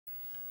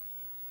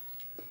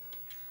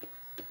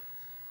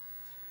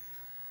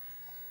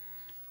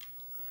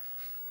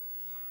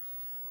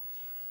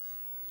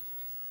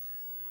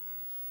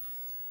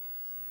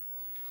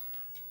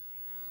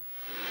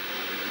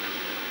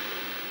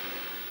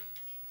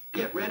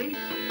Get ready.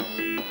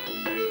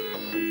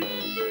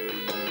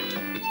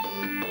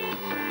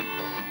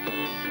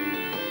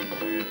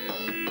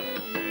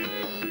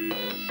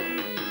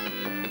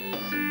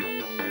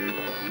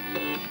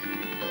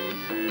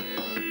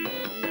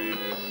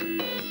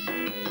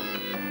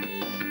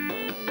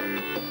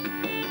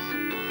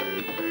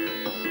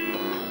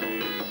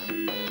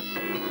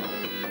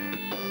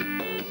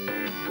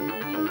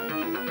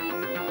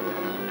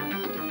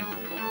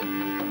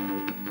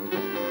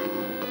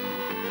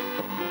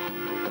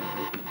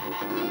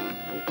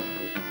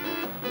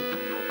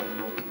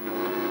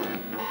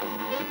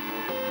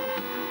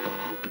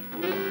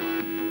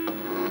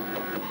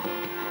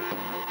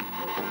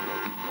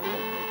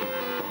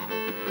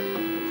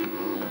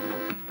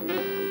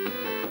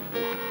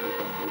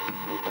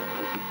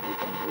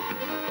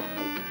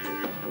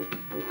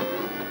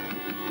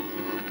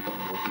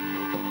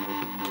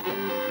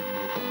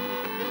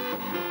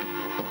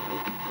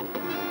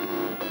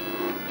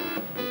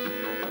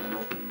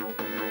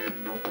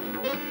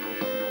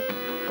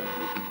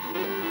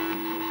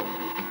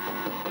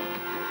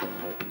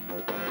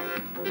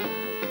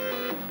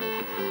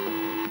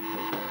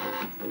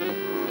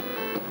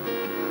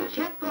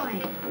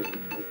 Checkpoint.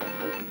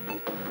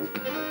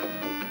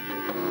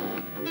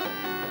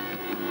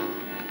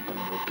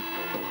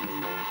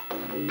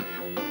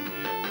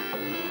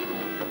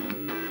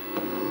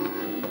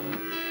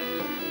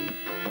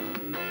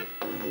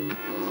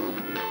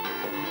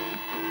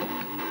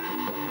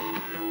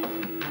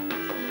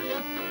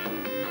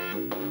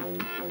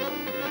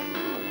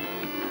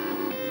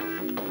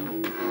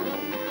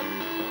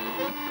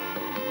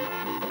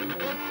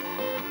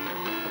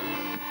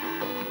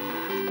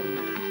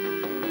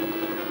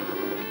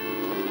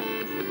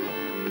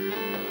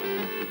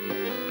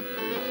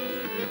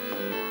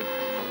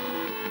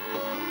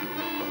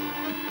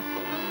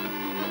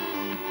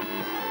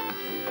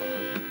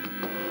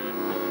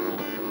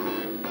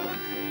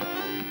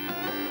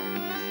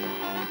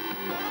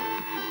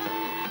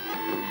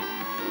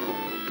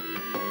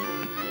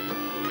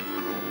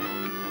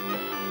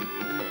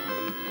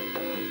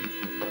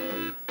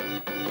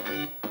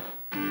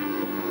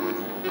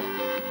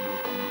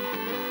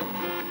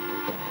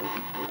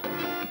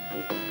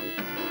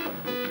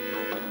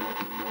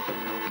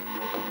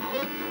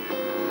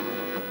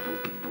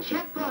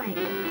 Checkpoint.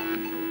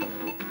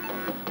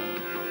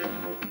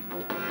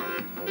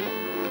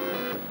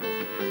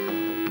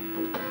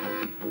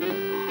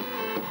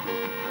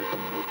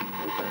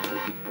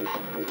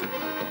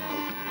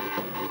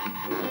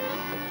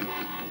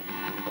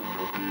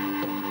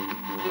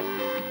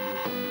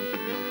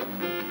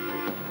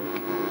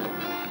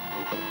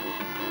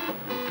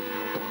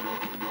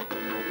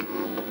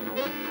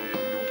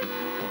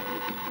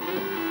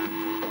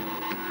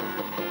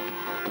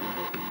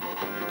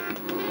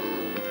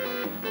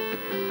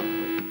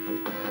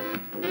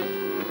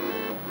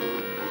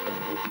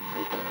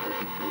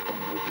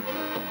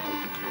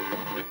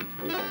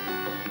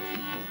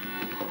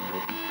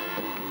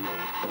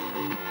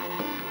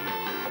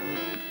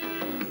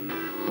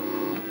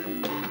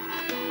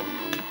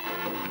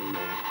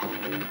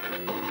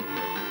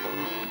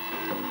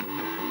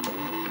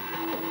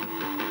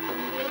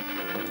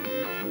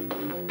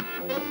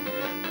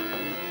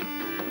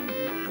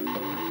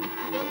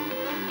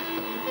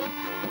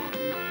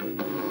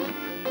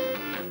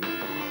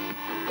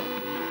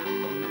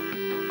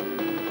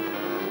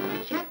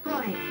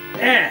 Checkpoint.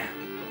 Eh.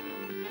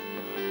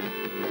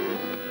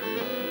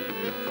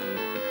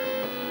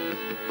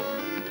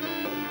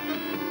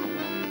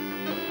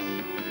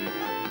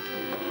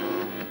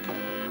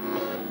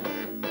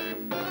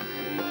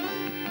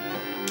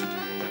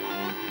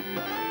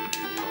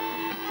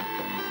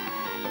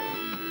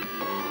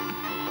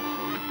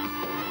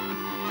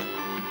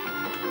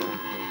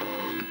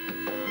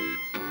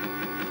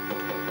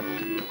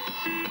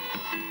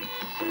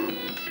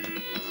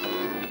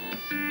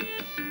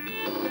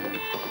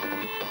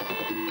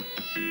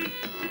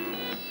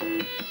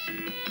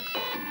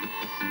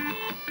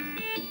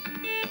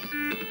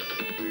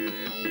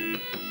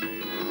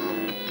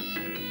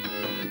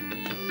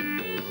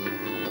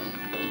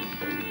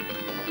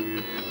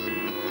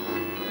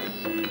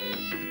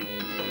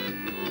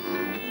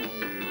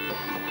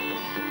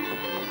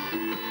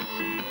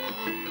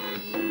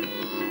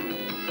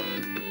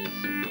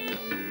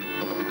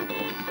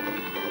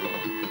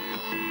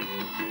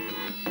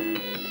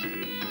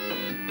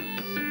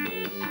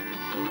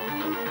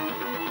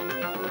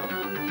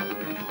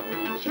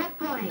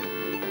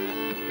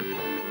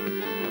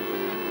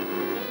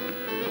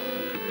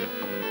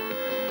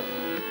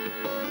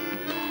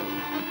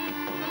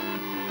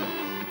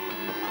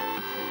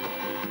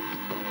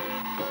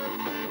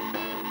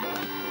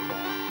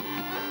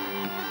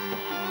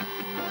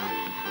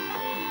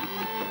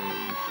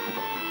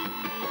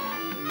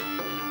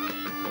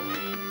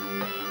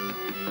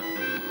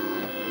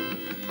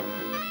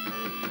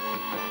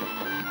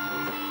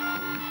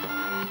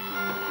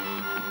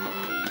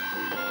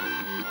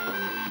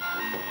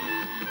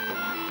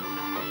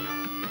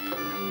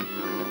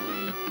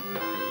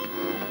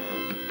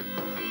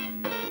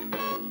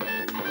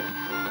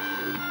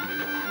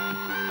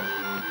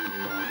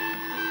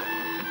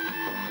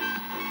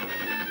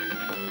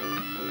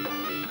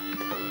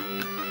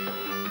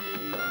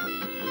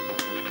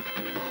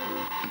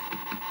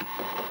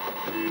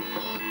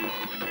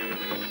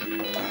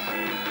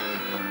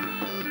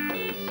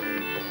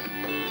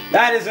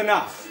 That is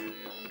enough.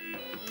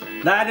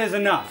 That is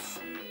enough.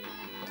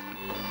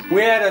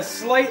 We had a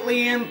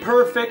slightly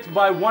imperfect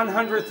by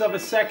 1/100th of a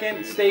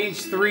second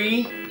stage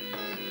 3.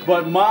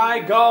 But my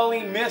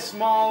golly, Miss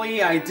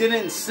Molly, I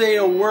didn't say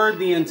a word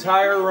the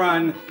entire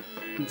run.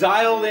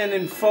 Dialed in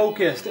and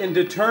focused and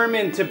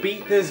determined to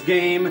beat this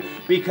game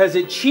because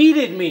it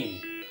cheated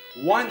me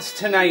once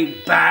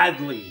tonight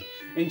badly.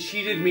 And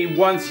cheated me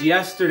once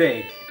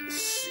yesterday.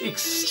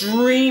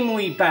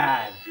 Extremely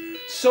bad.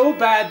 So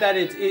bad that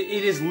it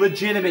is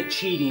legitimate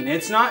cheating.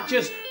 It's not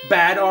just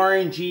bad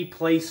RNG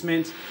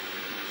placement.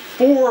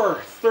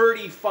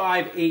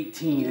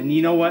 4:35.18. And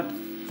you know what,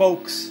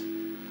 folks?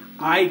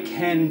 I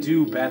can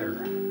do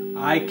better.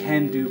 I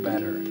can do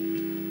better.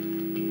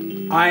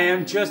 I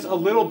am just a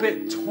little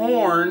bit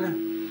torn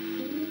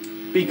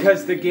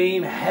because the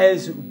game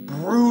has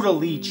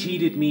brutally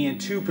cheated me in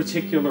 2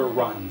 particular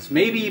runs.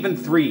 Maybe even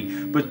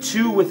 3, but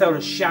 2 without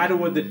a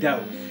shadow of the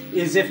doubt.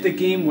 Is if the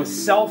game was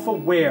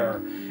self-aware.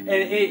 And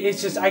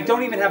it's just, I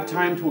don't even have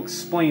time to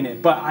explain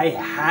it, but I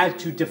had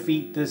to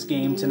defeat this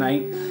game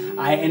tonight.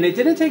 And it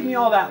didn't take me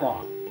all that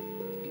long.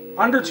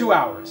 Under 2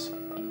 hours.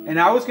 And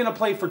I was going to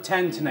play for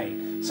 10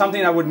 tonight.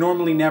 Something I would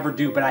normally never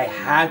do, but I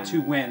had to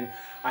win.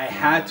 I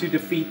had to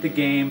defeat the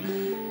game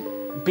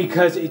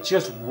because it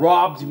just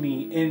robbed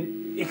me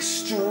in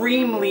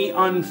extremely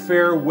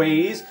unfair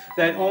ways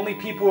that only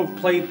people who have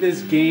played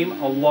this game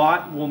a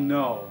lot will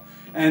know.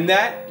 And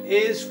that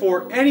is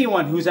for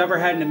anyone who's ever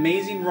had an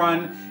amazing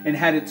run and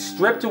had it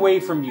stripped away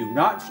from you.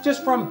 Not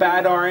just from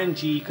bad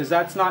RNG, because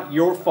that's not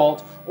your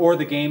fault or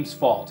the game's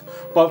fault.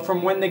 But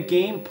from when the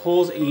game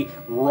pulls a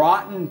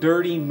rotten,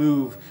 dirty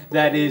move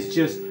that is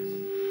just,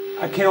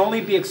 can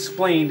only be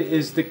explained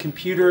as the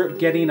computer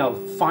getting a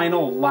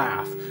final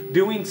laugh.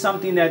 Doing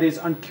something that is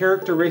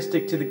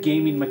uncharacteristic to the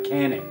gaming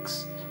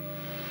mechanics.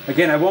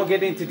 Again, I won't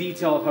get into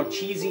detail of how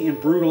cheesy and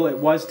brutal it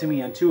was to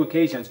me on 2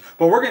 occasions,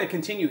 but we're going to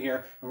continue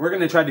here, and we're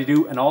going to try to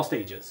do in all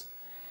stages.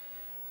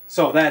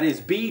 So that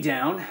is B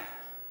down.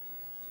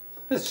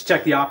 Let's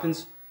check the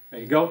options. There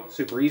you go,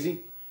 super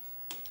easy.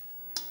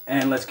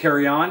 And let's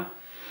carry on,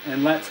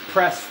 and let's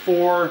press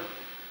for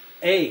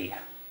A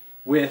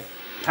with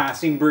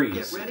Passing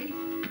Breeze. Get ready.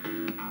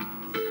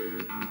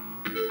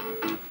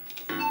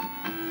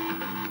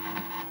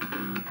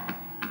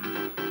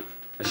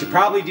 I should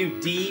probably do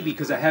D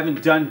because I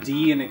haven't done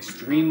D in an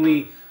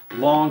extremely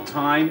long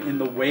time in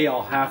the way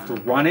I'll have to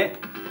run it.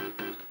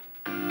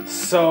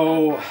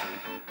 So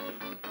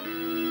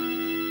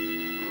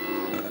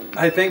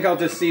I think I'll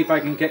just see if I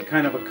can get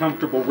kind of a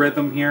comfortable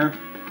rhythm here.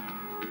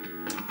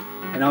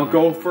 And I'll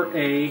go for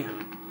A,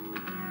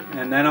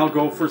 and then I'll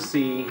go for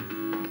C,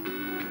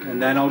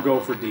 and then I'll go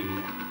for D.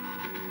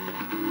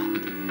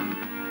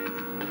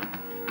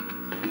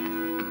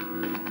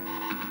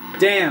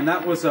 Damn,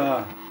 that was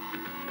a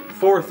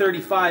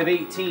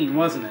 4:35.18,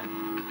 wasn't it?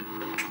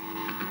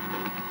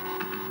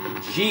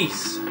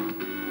 Jeez.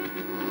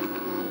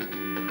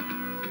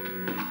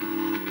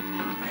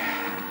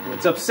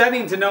 It's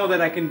upsetting to know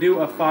that I can do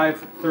a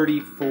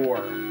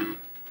 5:34.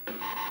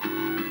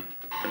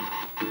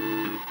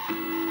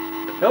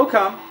 It'll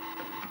come.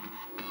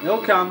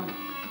 It'll come.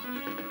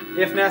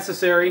 If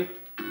necessary.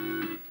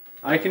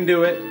 I can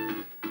do it.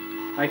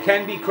 I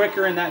can be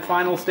quicker in that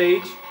final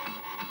stage.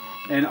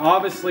 And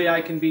obviously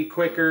I can be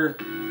quicker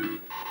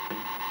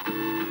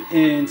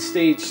in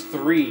stage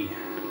 3.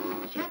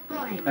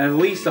 Checkpoint. At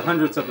least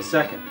 1/100th of a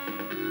second.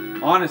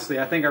 Honestly,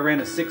 I think I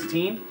ran a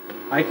 16.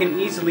 I can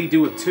easily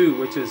do a 2,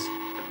 which is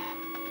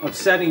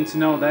upsetting to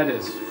know that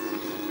is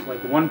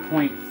like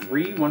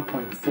 1.3,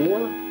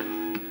 1.4.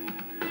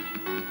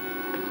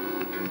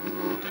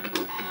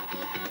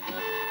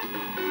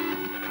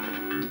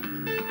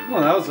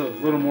 Well, that was a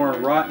little more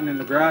rotten in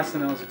the grass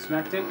than I was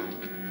expecting.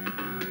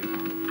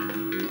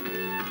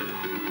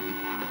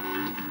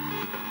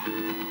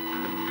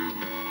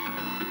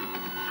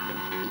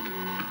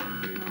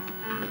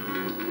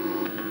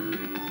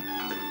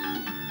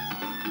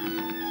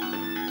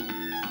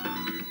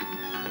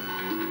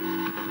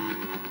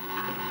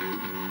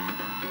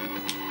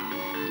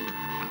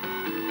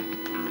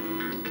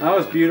 That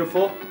was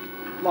beautiful.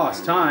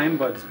 Lost time,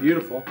 but it's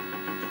beautiful.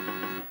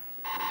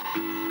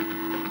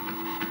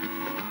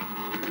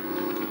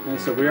 And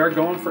so we are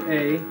going for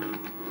A.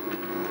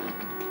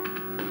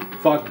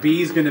 Fuck,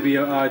 B's gonna be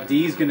a,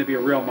 D's gonna be a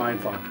real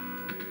mindfuck.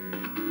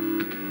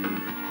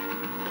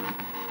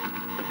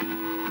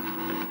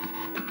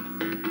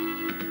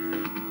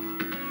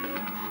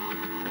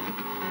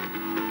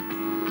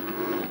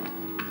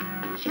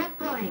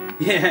 Checkpoint.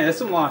 Yeah, there's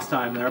some lost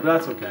time there, but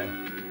that's okay.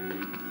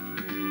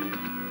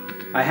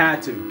 I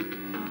had to.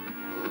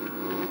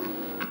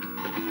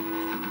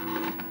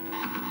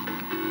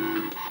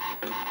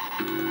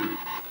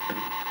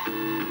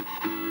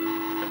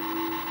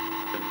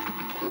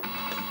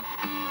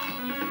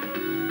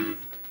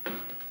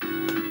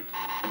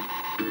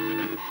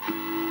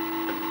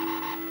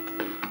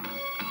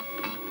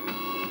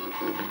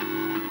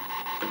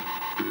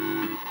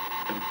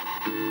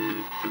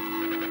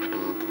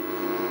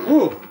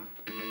 Ooh,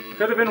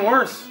 could have been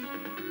worse.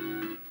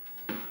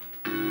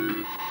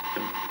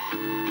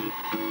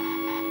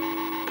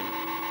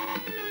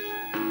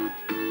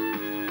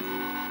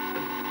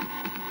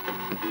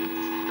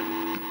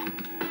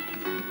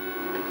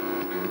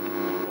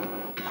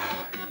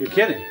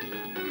 kidding?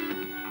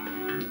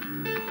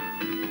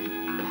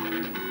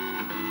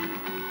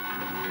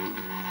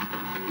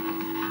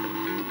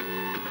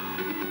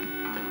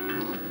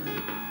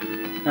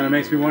 Kind of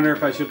makes me wonder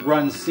if I should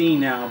run C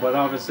now, but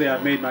obviously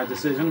I've made my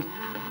decision.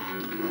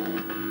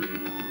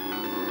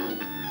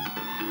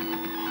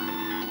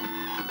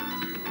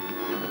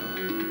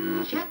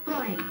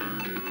 Checkpoint.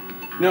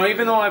 No,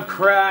 even though I've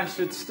crashed,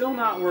 it's still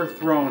not worth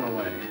throwing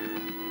away.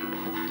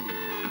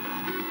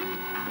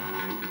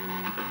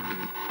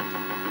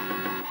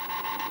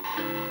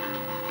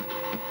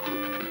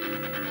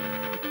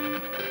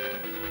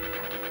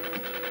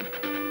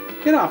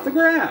 Get off the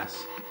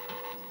grass.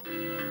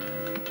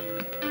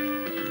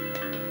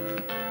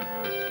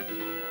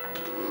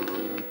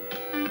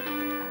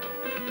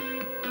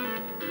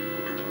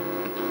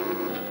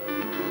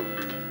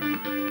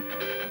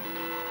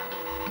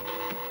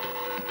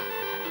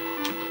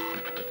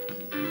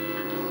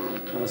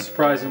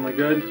 Surprisingly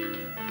good.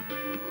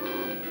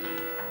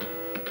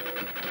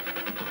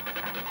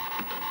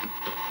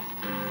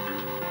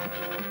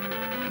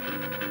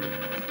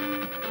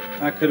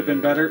 That could have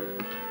been better.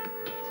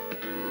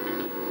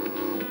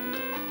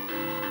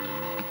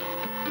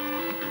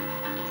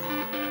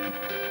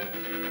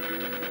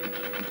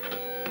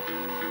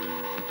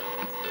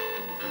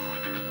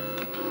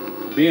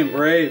 Being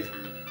brave.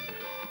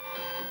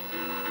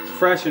 It's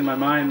fresh in my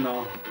mind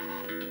though.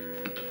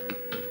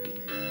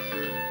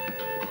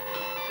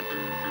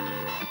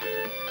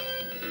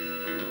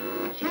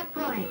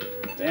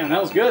 Damn,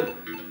 that was good.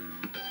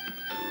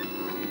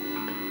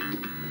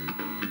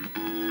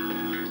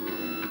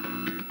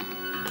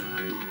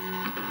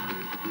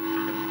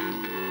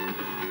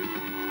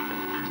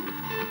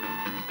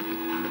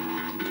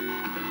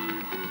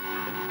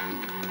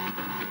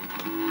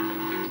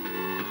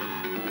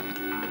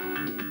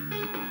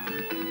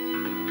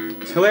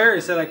 It's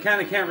hilarious that I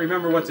kind of can't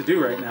remember what to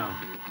do right now.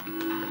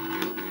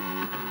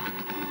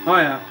 Oh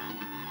yeah.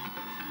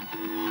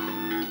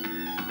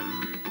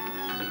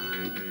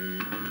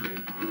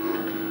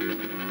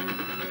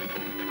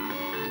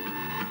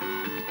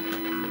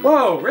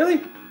 Whoa,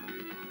 really?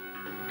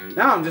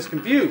 Now I'm just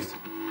confused.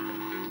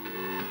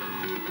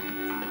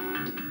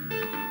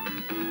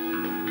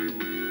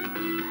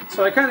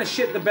 So I kind of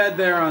shit the bed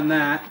there on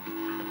that.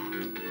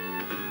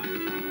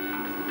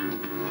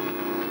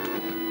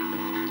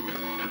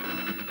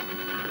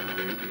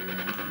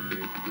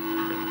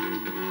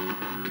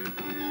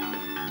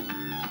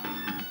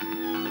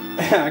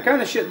 I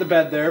kind of shit the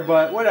bed there,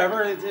 but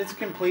whatever, it's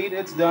complete,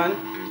 it's done.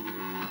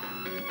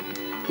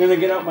 I'm gonna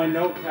get out my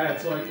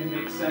notepad so I can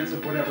make sense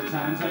of whatever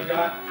times I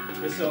got.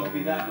 This will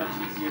be that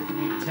much easier for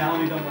me to tell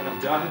me than when I'm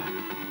done.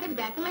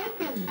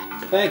 Congratulations.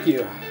 Thank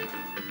you.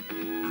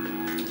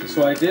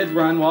 So I did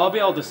run, well I'll be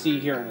able to see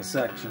here in a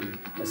second.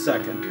 So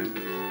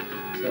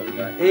we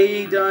got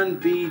A done,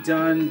 B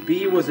done.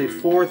 B was a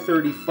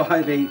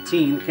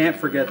 4:35.18. Can't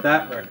forget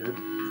that record.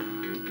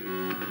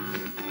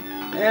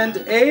 And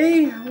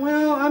A,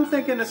 well, I'm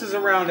thinking this is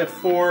around a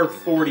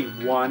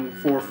 4:41,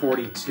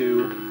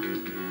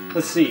 4:42.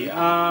 Let's see.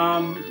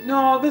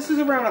 No, this is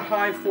around a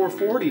high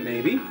 4:40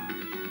 maybe.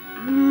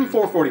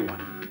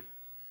 4:41.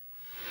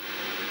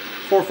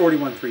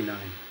 4:41.39.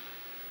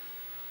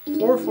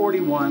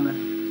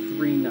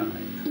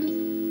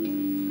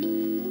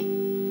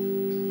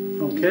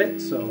 4:41.39. Okay,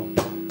 so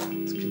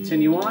let's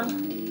continue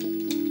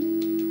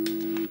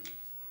on.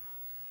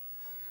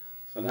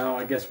 So now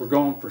I guess we're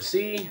going for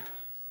C.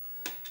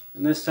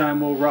 And this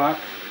time we'll rock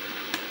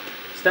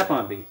step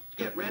on beat.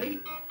 Get ready.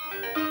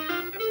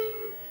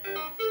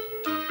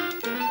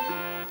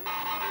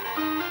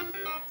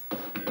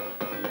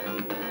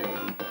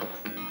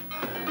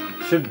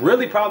 Should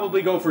really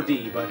probably go for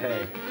D, but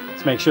hey,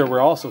 let's make sure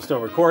we're also still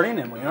recording,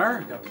 and we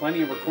are. Got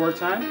plenty of record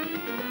time.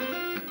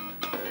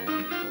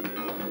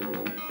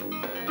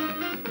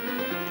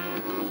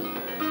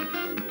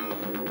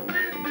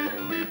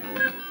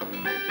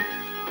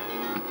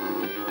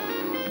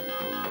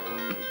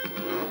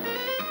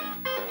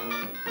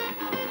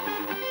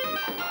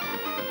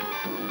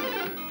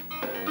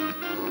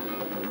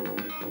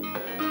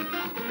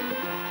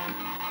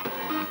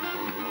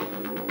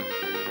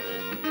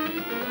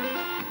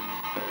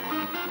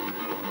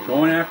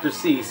 Going after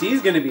C. C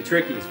is going to be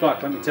tricky as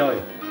fuck, let me tell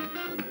you.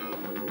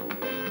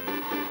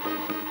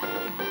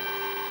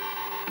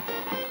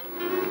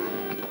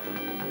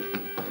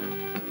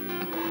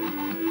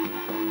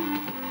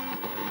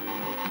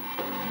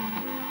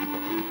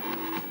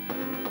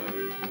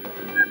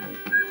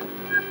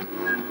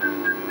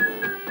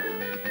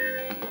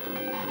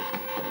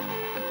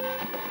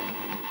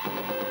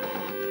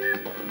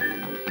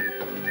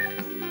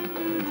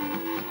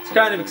 It's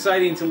kind of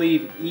exciting to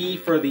leave E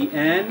for the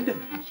end.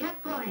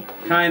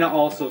 Kind of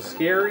also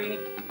scary.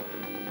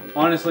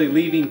 Honestly,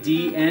 leaving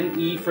D and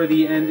E for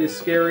the end is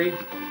scary.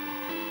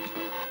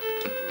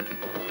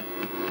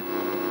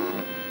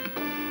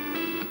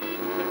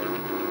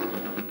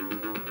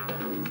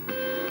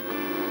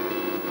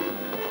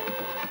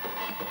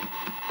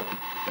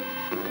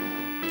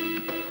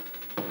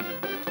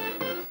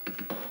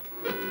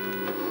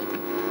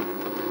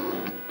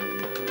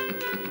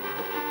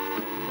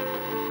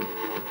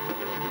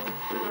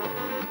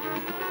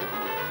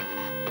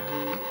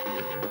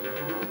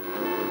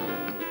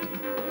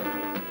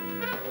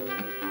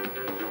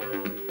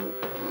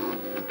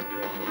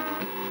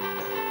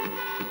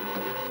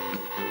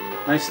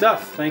 Nice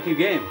stuff. Thank you,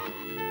 game.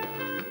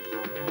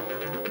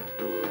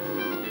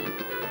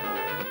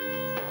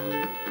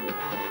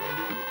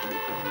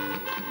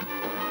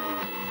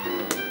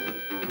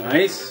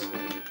 Nice.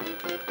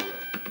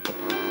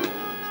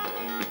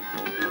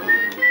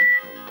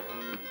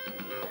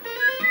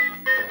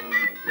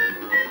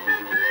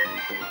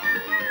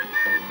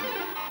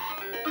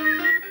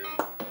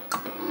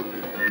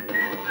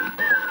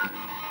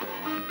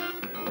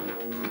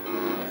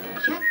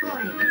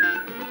 Checkpoint.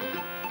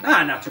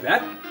 Ah, not too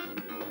bad.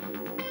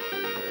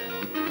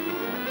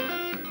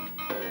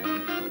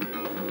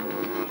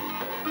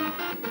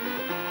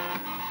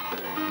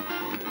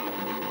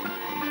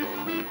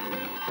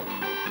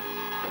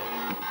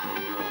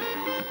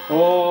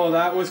 Oh,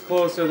 that was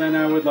closer than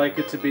I would like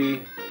it to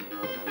be.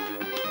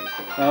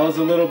 That was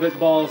a little bit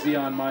ballsy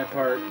on my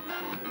part.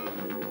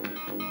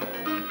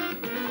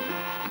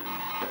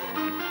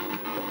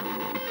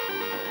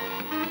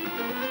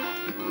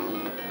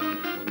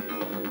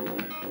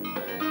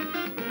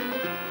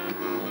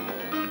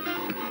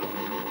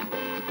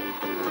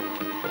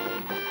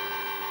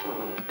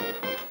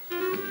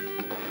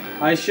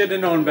 I should have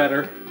known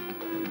better.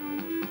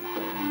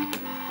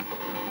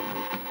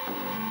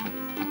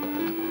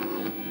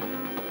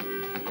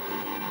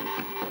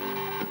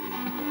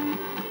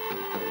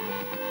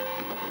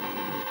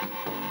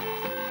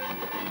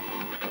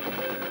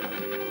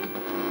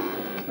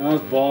 That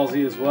was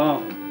ballsy as well.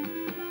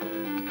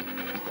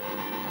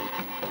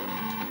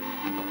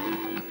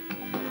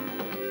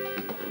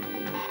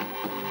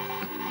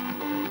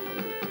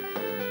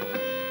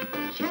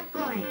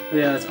 Checkpoint.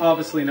 Yeah, it's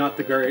obviously not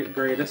the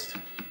greatest.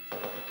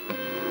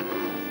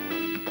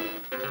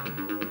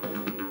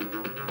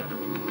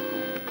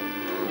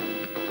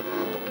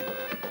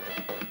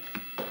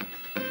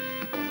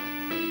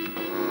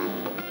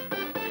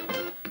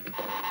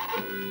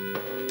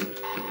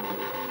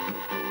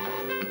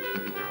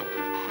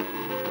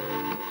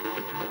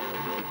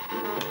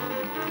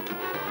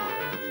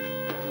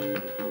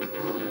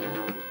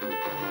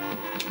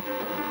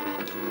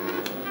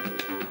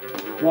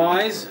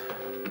 Wise.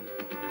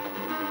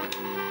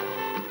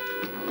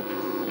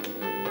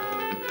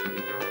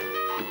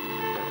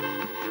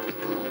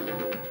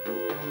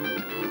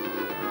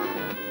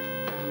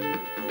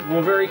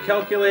 Well, very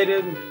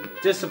calculated,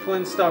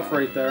 disciplined stuff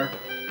right there.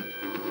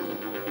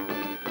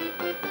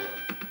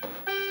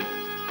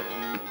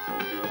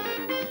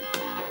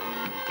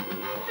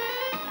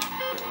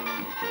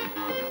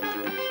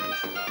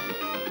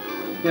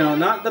 You know,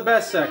 not the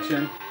best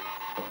section,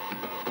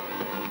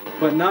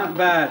 but not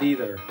bad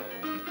either.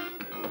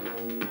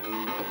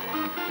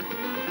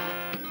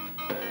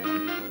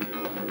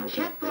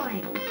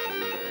 Checkpoint.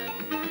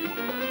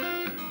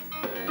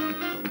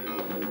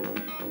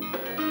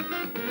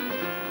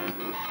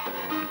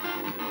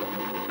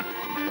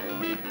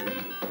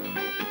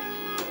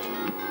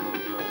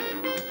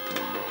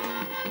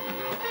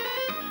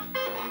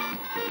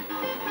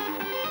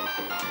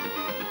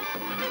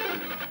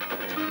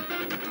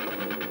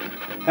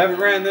 Haven't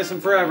ran this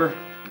in forever.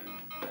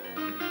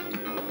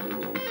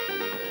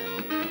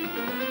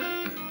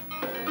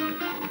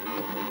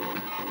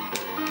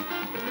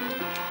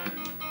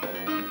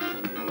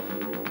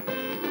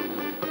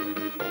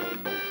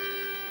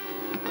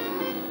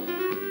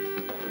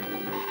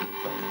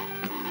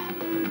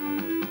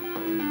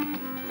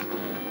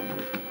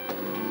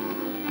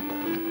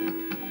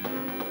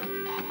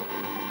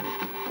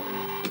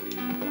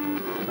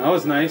 That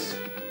was nice.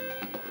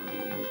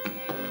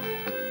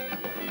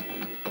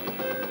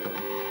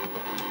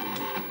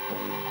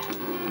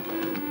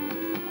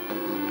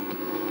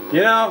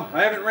 You know,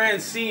 I haven't ran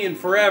C in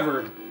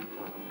forever.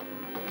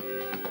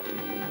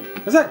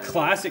 There's that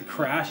classic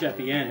crash at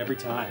the end every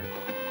time.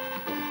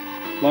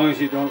 As long as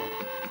you don't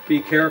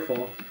be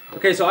careful.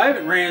 Okay, so I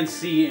haven't ran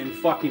C in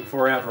fucking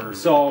forever,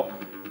 so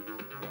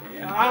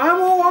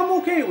I'm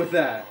okay with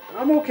that.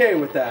 I'm okay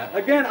with that.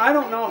 Again, I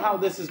don't know how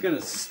this is going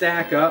to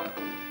stack up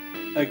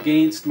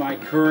against my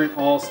current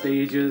all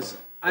stages.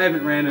 I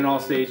haven't ran in all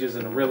stages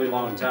in a really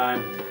long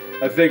time.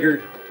 I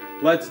figured,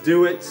 let's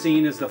do it,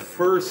 seeing as the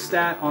first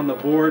stat on the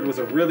board was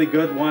a really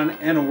good one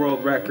and a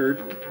world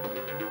record.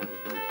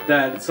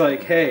 That it's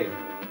like, hey,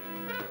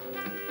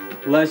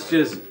 let's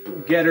just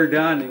get her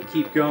done and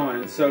keep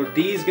going. So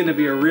D's going to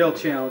be a real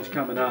challenge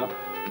coming up.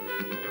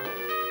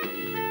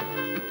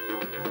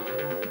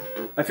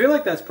 I feel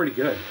like that's pretty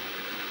good.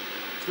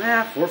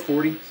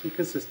 440, some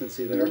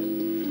consistency there.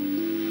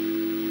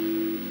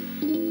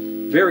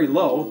 Very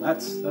low,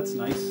 that's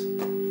nice.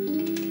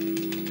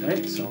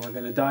 Okay, so we're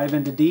going to dive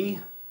into D.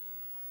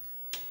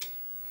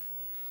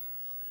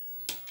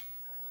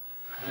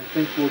 I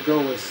think we'll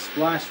go with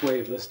Splash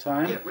Wave this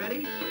time. Get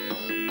ready.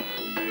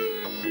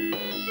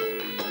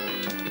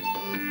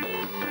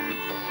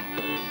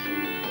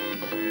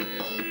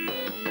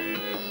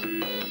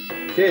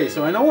 Okay,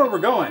 so I know where we're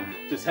going,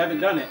 just haven't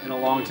done it in a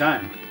long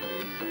time.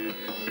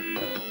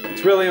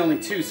 It's really only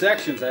 2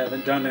 sections I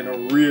haven't done in a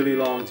really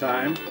long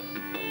time.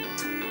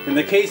 In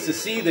the case of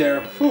C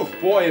there, whew,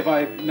 boy, have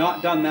I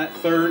not done that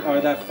third or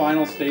that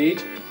final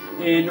stage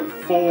in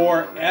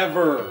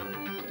forever.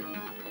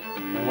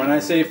 When I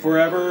say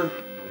forever,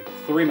 like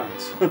 3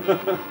 months.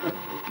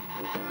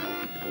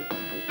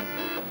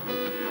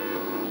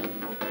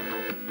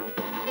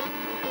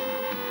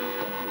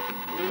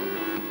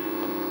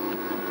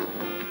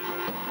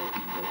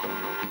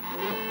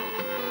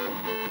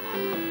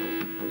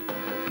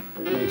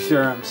 Make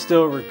sure I'm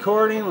still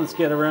recording. Let's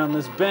get around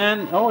this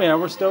bend. Oh yeah,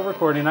 we're still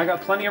recording. I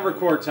got plenty of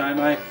record time.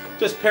 I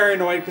just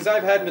paranoid because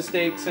I've had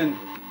mistakes and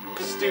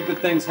stupid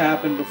things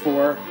happen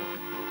before.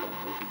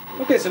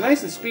 Okay, so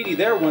nice and speedy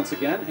there once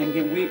again.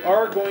 And we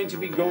are going to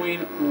be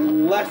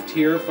going left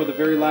here for the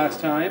very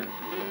last time.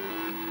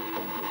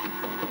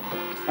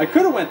 I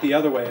could have went the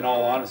other way in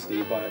all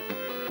honesty, but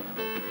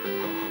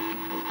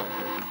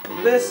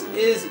this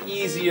is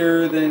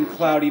easier than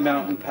Cloudy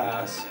Mountain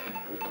Pass.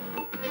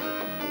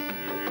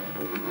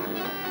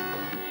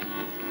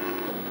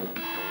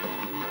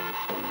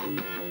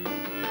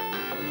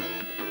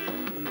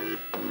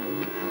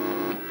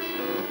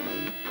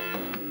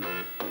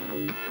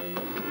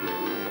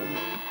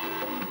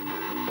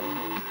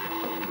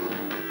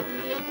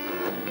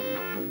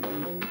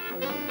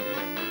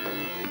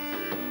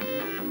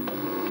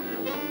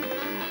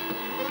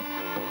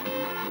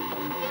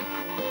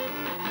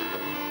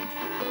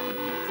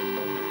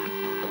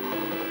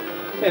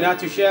 Okay,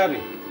 not too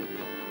shabby.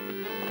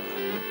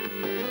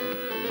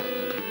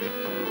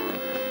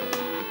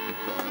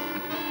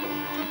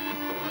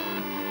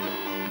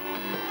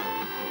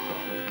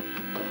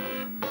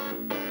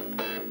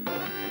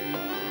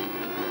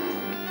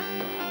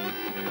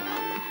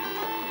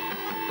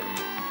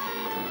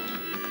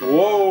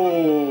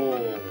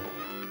 Whoa!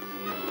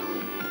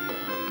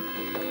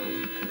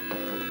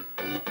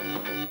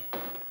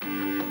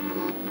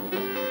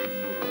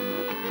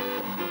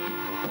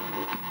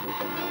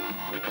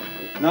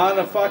 Not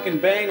a fucking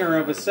banger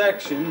of a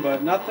section,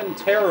 but nothing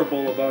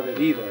terrible about it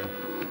either.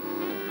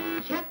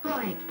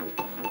 Checkpoint.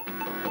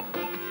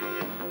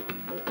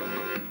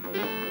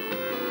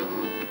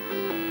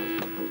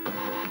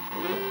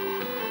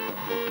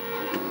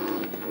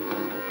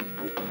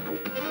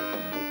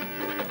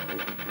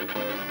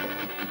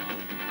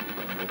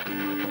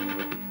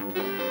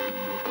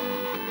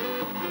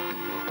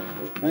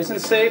 Nice and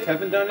safe,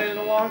 haven't done it in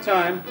a long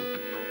time.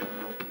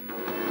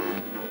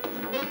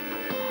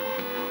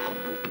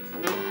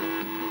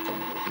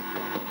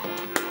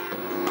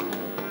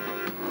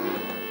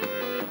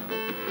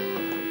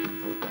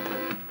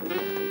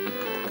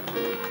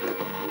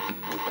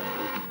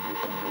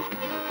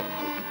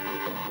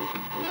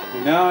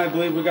 And now I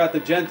believe we got the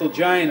gentle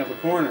giant of a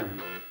corner.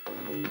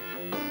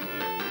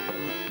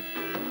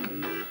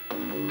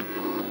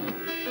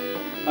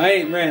 I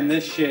ain't ran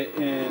this shit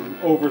in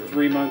over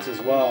 3 months as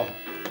well.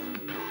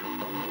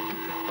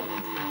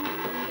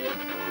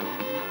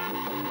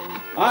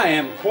 I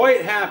am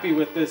quite happy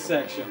with this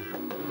section.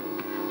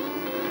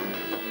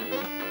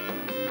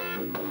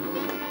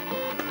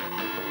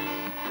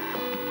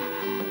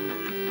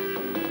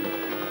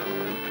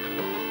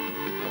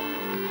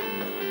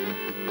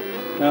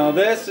 Now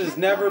this has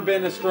never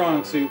been a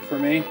strong suit for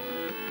me.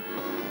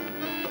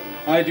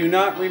 I do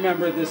not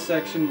remember this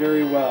section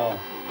very well.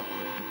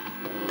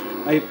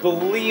 I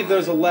believe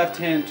there's a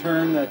left-hand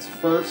turn that's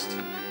first.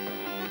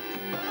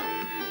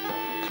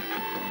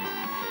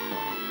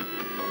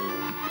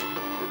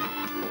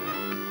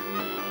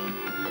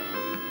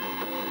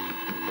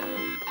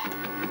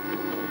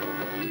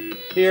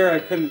 Here, I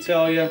couldn't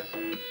tell you.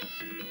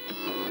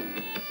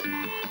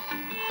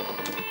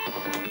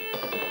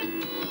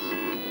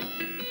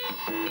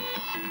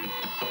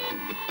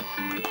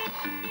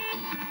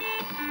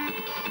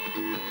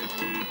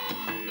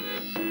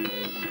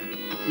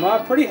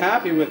 I'm pretty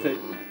happy with it.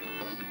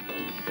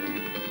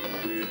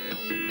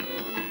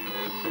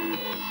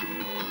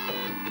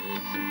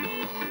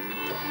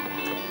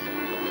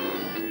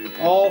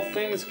 All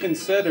things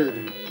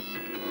considered.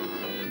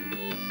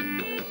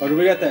 Oh, do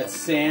we got that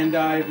sand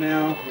dive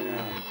now?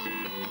 Yeah.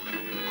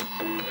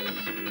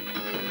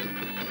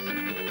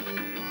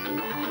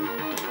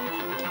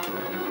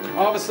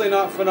 Obviously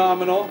not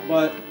phenomenal,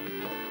 but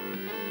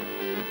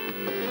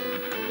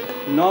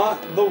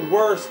not the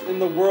worst in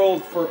the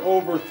world for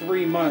over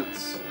 3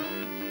 months.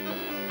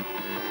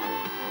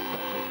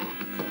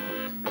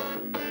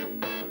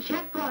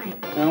 Checkpoint.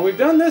 Now we've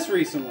done this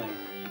recently.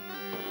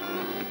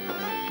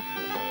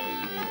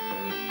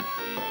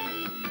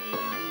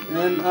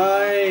 And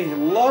I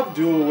love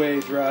dual way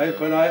drive,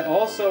 but I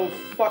also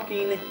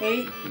fucking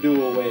hate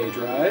dual way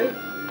drive.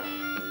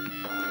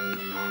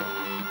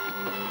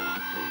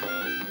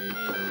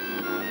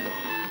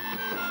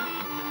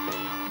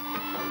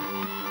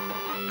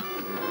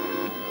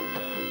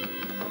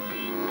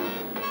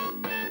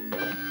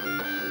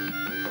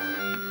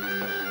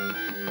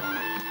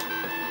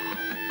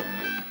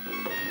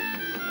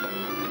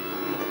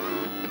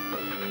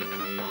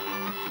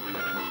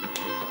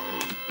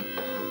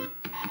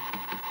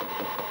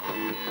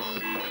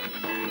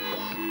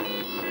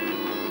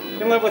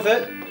 Can live with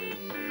it.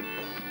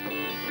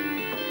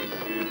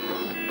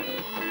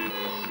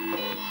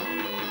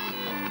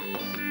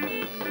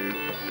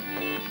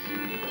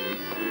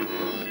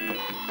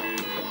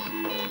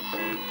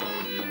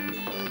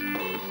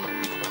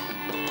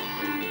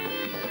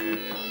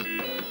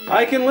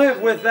 I can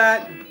live with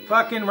that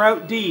fucking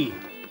Route D.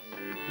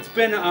 It's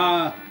been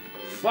a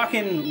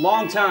fucking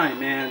long time,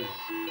 man.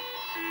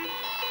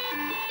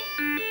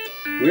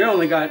 We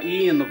only got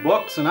E in the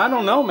books, and I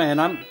don't know, man.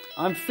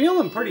 I'm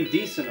feeling pretty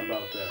decent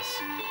about this.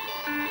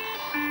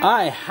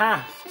 I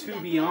have to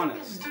be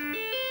honest.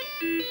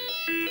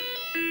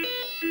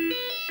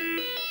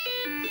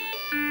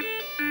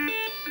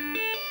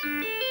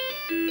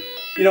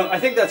 You know,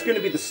 I think that's going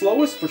to be the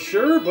slowest for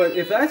sure, but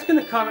if that's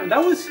going to come,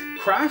 that was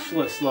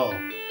crashless though.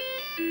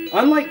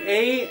 Unlike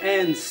A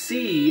and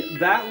C,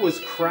 that was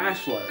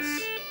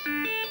crashless.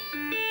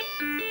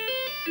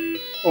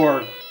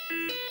 Or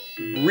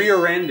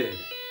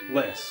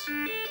rear-ended-less.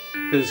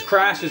 Because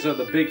crashes are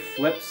the big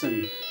flips,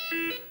 and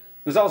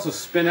there's also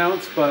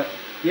spin-outs, but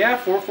yeah,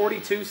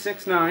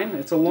 442.69.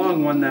 It's a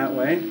long one that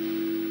way.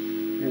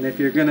 And if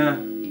you're going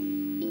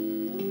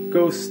to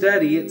go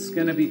steady, it's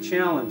going to be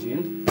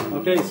challenging.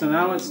 Okay, so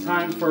now it's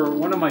time for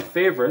one of my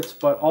favorites,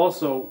 but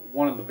also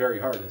one of the very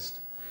hardest.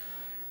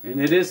 And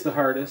it is the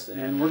hardest,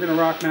 and we're going to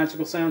rock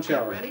Magical Sound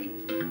Shower. Ready?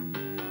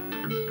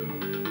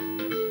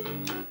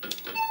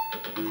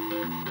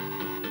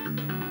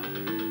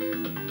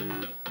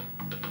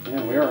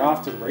 Yeah, we are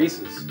off to the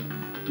races.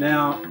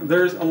 Now,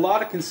 there's a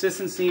lot of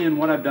consistency in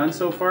what I've done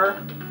so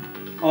far,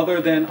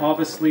 other than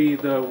obviously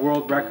the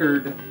world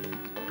record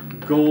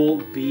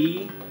goal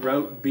B,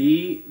 Route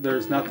B.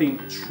 There's nothing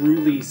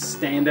truly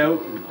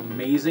standout and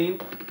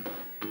amazing.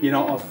 You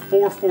know, a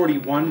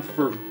 441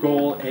 for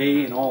goal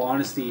A, in all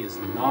honesty, is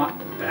not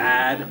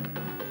bad.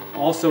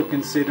 Also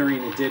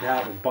considering it did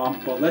have a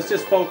bump, but let's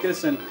just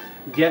focus and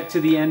get to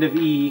the end of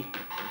E,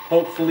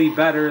 hopefully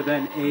better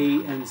than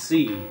A and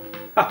C.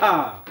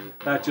 Haha,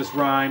 that just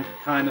rhymed,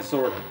 kinda,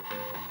 sorta.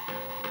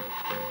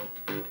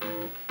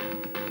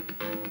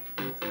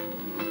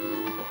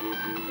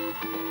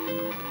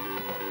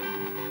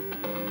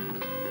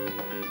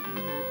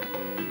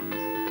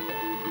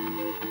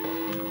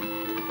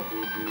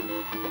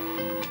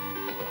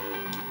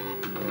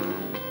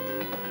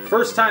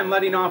 First time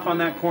letting off on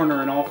that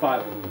corner in all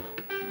 5 of them.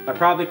 I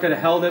probably could have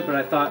held it, but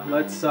I thought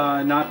let's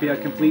not be a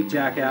complete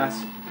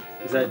jackass,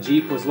 because that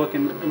Jeep was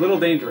looking a little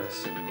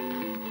dangerous.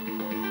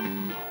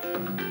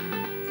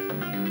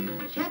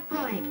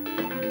 Checkpoint.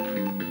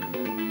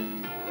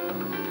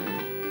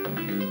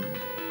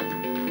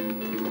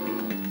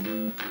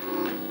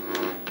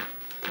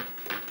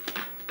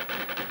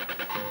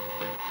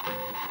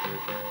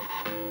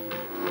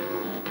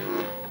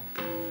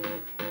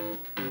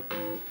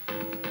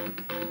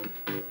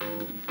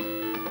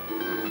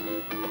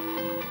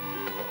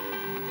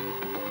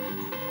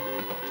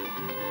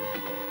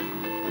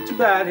 Not too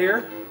bad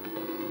here.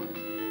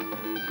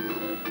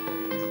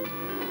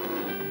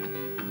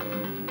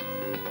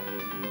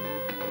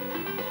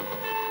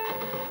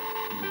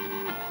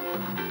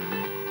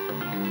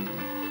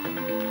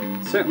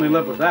 Certainly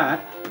live with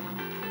that.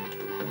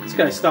 This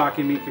guy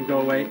stalking me can go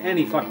away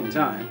any fucking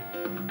time.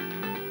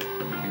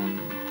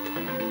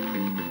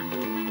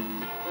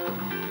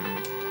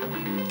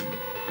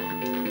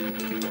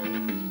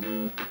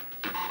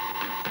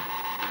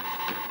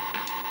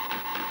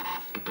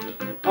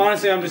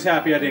 Honestly, I'm just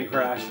happy I didn't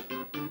crash.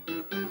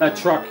 That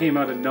truck came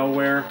out of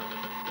nowhere.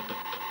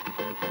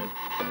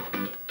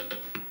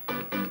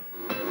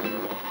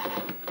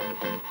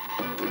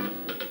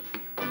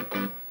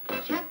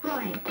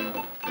 Checkpoint.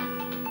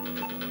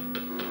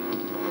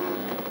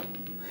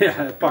 Yeah,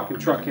 that fucking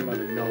truck came out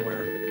of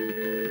nowhere.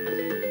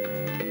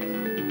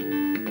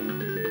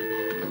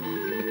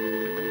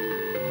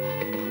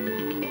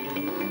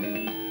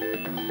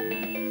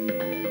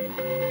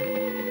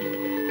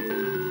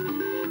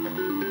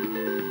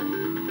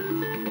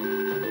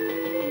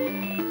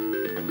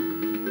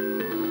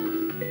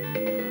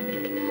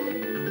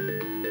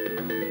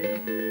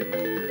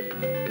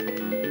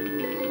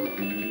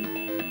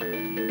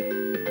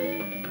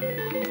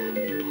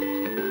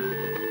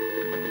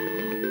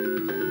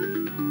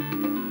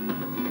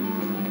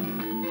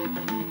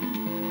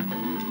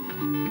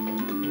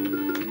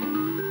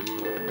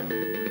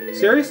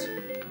 Serious?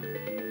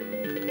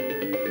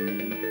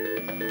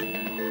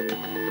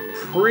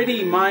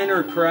 Pretty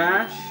minor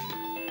crash.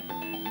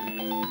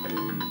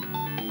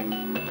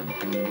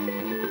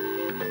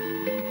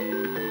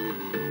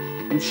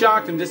 I'm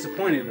shocked and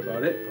disappointed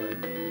about it, but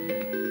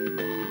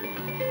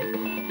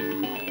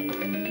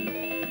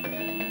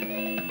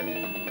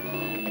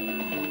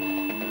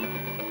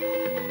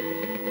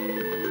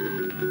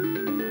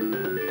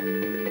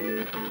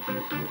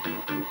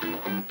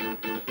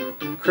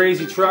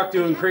crazy truck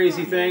doing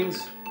crazy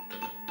things.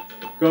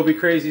 Go be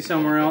crazy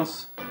somewhere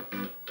else.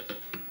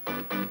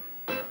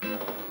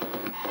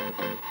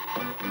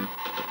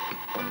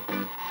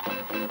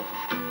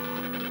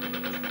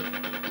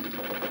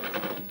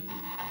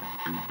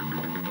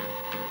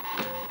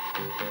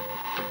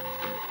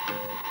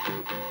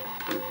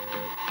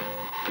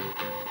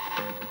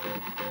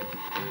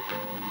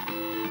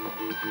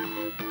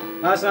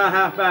 That's not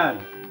half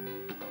bad.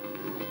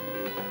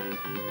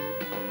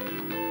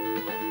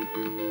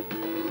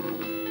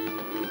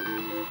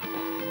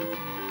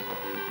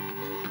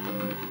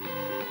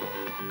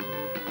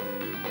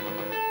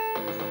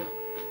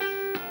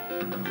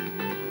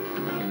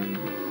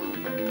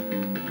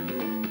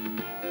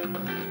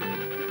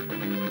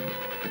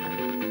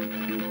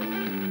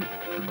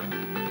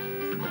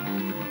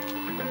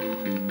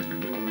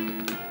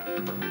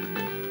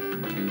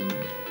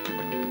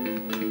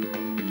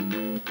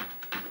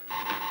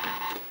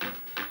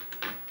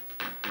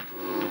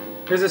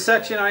 There's a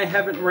section I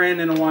haven't ran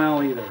in a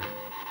while either.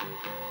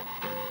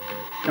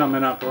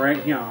 Coming up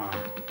right here.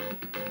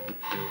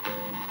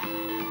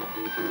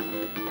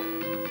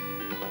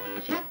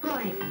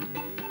 Checkpoint.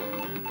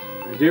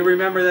 I do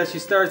remember that she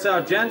starts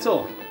out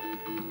gentle.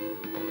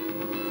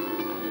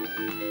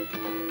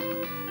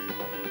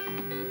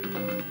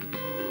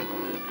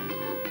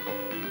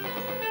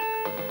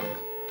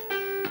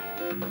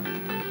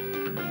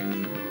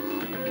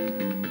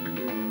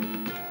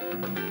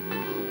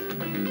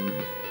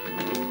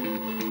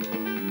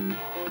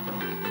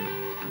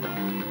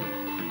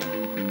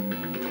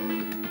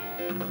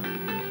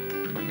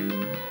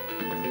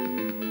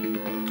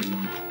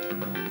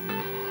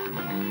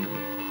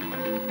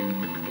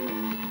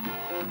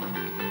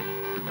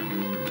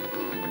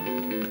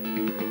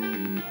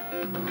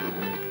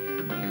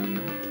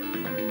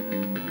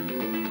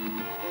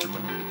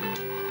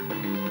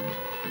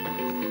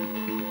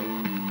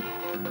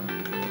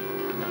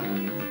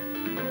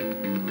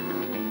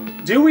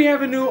 Do we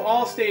have a new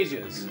all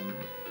stages?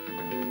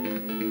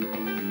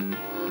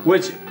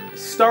 Which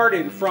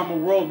started from a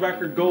world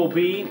record goal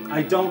B?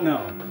 I don't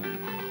know.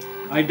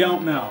 I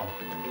don't know.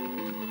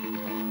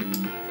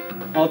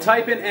 I'll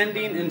type in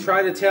ending and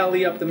try to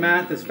tally up the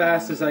math as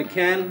fast as I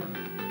can.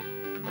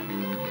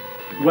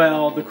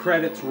 Well, the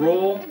credits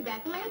roll.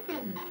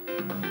 Congratulations.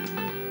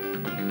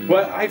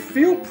 But I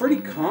feel pretty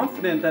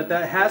confident that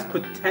that has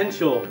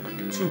potential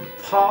to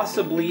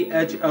possibly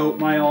edge out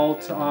my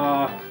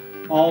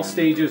all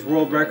stages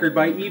world record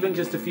by even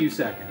just a few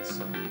seconds.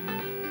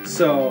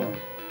 So,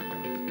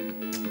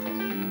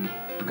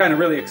 I'm kind of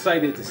really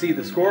excited to see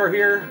the score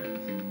here.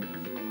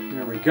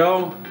 There we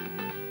go.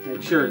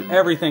 Make sure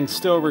everything's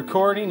still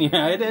recording.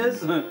 Yeah, it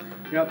is.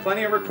 We got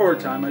plenty of record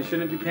time. I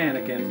shouldn't be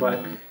panicking,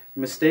 but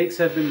mistakes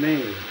have been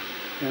made.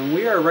 And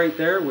we are right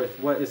there with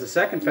what is the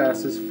second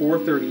fastest,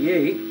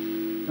 4:38.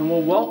 And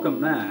we'll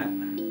welcome that.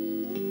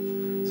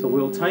 So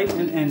we'll type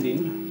in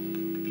ending.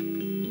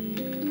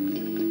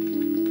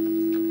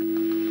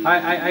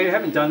 I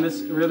haven't done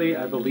this really.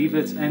 I believe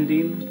it's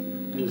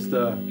ending is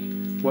the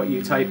what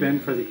you type in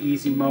for the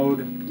easy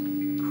mode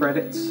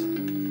credits.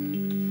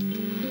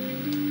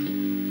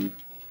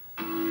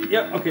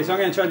 Yep, okay, so I'm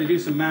going to try to do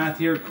some math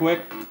here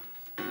quick.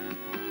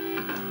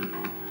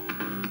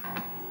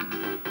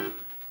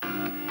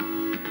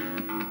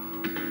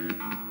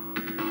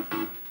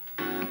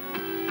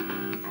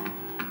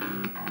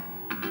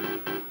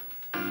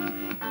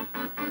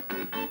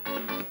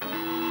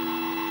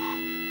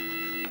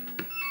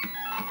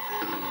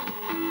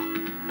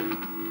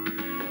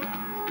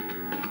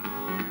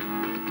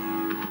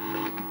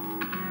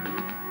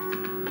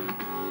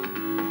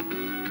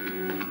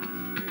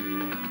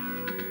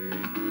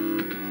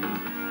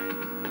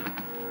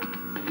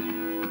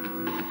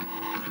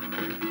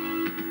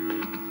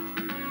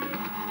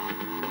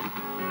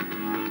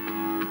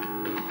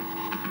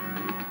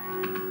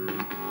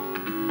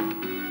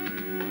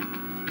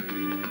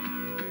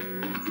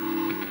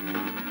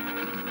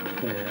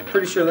 Yeah, I'm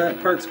pretty sure that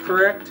part's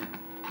correct.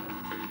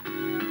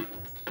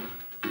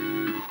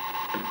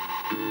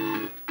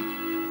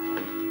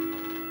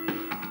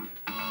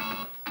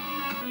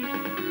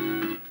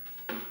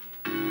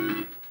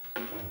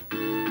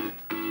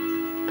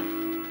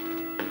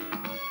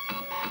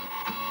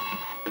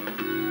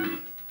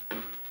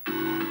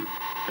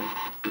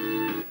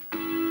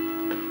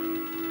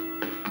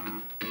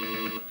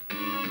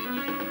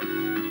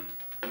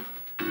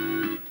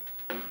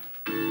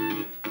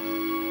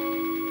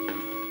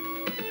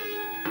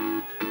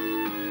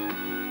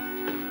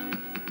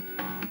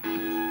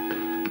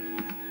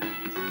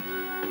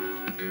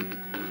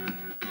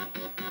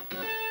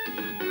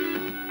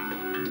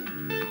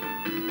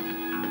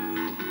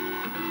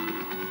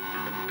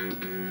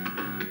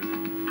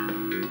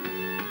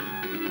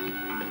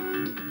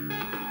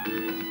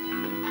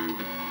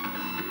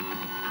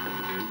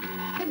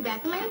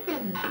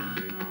 Congratulations.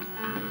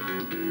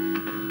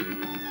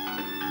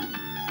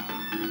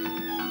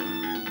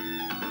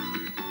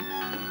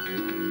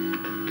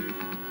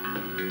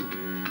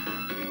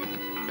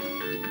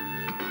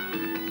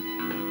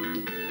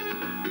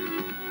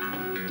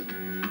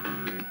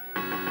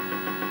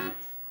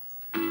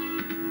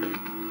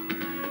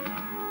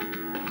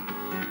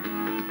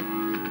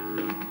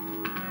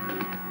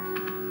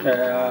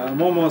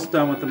 I'm almost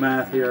done with the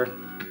math here.